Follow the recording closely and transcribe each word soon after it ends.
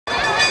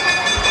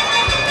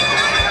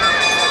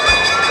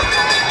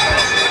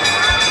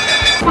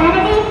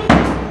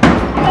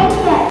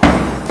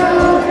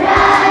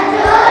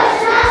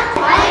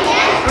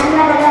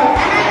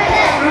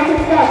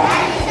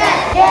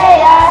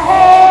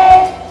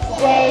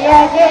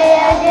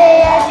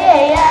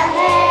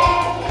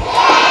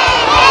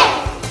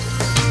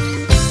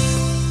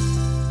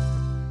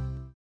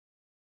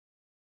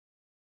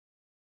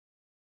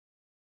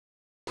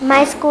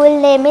My school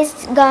name is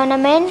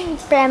Government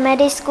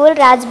Primary School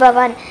Raj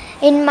Bhavan.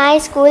 In my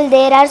school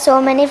there are so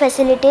many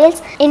facilities.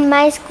 In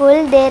my school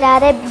there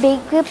are a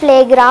big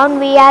playground.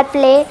 We are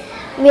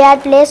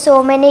play so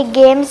many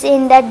games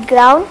in that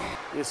ground.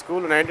 ఈ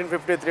school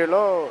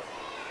 1953లో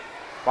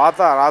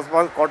పాత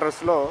రాజ్భవన్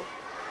క్వార్టర్స్లో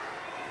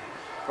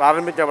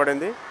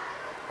ప్రారంభించబడింది.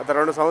 గత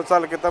 2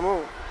 సంవత్సరాల క్రితము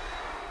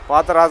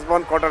పాత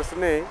రాజ్భవన్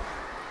క్వార్టర్స్ని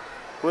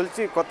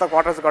కూల్చి కొత్త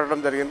క్వార్టర్స్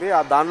కట్టడం జరిగింది.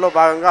 దానిలో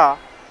భాగంగా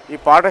ఈ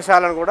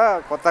పాఠశాలను కూడా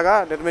కొత్తగా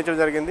నిర్మించడం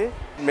జరిగింది.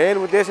 మెయిన్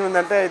ఉద్దేశం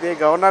ఏంటంటే ఇది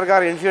గవర్నర్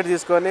గారు ఇనిషియేట్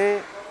తీసుకొని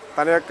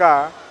తన యొక్క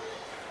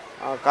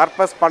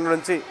కార్పస్ ఫండ్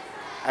నుంచి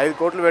 5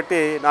 కోట్లు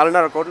పెట్టి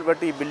 4.5 కోట్లు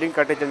పెట్టి ఈ బిల్డింగ్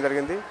కట్టించడం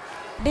జరిగింది.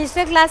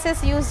 డిజిటల్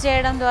క్లాసెస్ యూజ్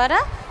చేయడం ద్వారా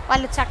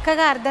వాళ్ళు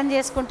చక్కగా అర్థం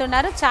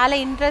చేసుకుంటున్నారు, చాలా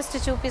ఇంట్రెస్ట్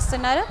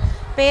చూపిస్తున్నారు.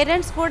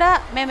 పేరెంట్స్ కూడా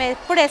మేము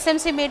ఎప్పుడు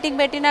ఎస్ఎంసీ మీటింగ్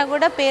పెట్టినా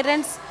కూడా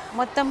పేరెంట్స్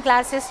మొత్తం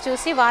క్లాసెస్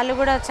చూసి వాళ్ళు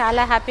కూడా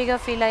చాలా హ్యాపీగా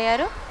ఫీల్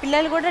అయ్యారు.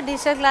 పిల్లలు కూడా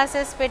డిజిటల్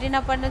క్లాసెస్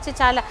పెట్టినప్పటి నుంచి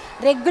చాలా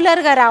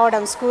రెగ్యులర్గా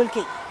రావడం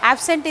స్కూల్కి,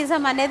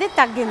 అబ్సెంటిజం అనేది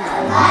తగ్గింది.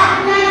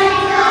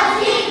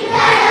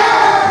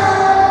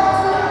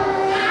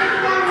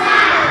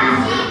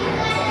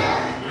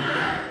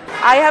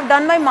 I have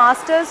done my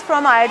masters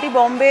from IIT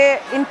Bombay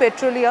in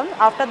petroleum.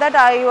 After that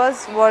I was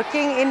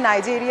working in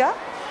Nigeria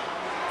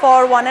for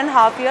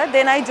 1.5 years.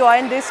 Then I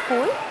joined this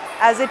school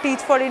as a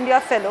Teach for India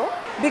fellow.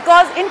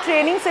 Because in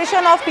training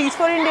session of Teach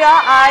for India,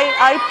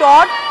 I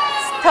taught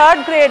 3rd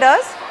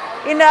graders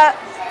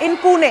in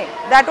Pune.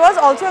 That was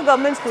also a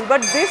government school.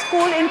 But this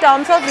school, in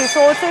terms of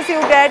resources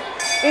you get,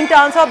 in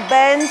terms of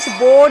bench,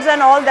 boards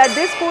and all that,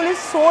 this school is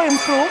so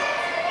improved.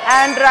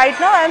 And right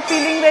now I am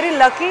feeling very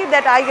lucky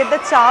that I get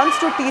the chance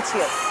to teach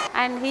here.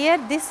 And here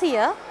this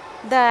year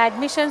the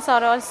admissions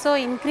are also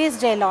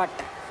increased a lot.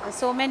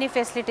 So many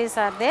facilities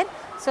are there.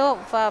 So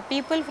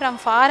people from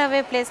far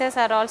away places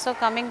are also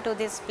coming to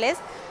this place.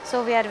 So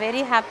we are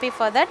very happy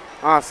for that.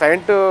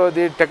 Saint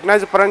the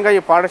technology పరంగా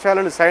ఈ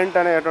పాఠశాలను saint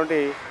అనేటువంటి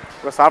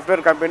ఒక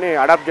software company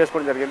adapt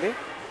చేసుకోవడం జరిగింది.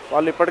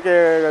 వాళ్ళు ఇప్పటికే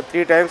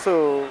 3 times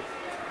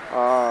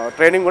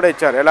training కూడా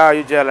ఇచ్చారు ఎలా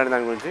యూజ్ చేయాలనే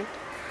దాని గురించి.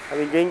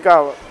 అది ఇంకా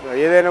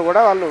ఏదైనా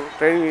కూడా వాళ్ళు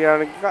ట్రైనింగ్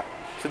ఇవ్వడానికి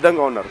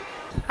సిద్ధంగా ఉన్నారు.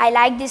 I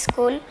like this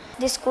school.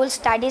 This school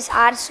studies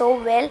are so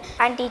well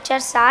and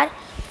teachers are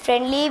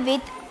friendly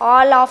with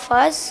all of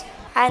us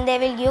and they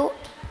will give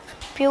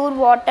pure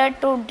water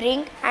to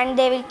drink and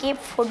they will keep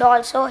food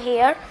also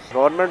here.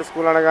 Government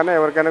school అనగానే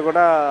ఎవరికైనా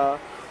కూడా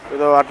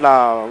ఏదో అట్లా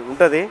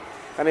ఉంటుంది,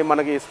 కానీ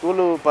మనకి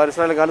school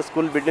పరిసరాలు కానీ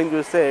స్కూల్ బిల్డింగ్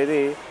చూస్తే ఇది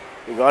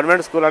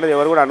గవర్నమెంట్ స్కూల్ అనేది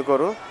ఎవరు కూడా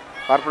అనుకోరు.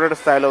 కార్పొరేట్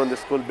స్థాయిలో ఉంది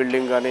స్కూల్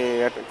బిల్డింగ్ కానీ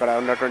ఇక్కడ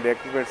ఉన్నటువంటి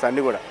ఎక్విప్మెంట్స్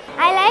అన్నీ కూడా.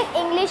 I like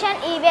English and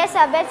EVS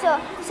subjects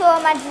so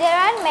much. There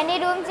are many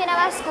rooms in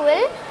our school.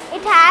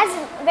 It has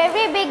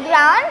very big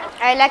ground.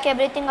 I like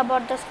everything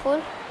about the school.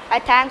 I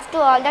thanks to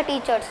all the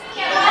teachers.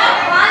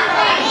 One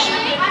thing.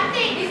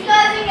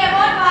 Discussing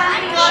about one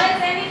thing or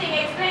else anything,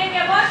 explaining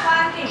about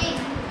one thing.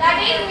 That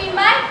is mean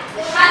by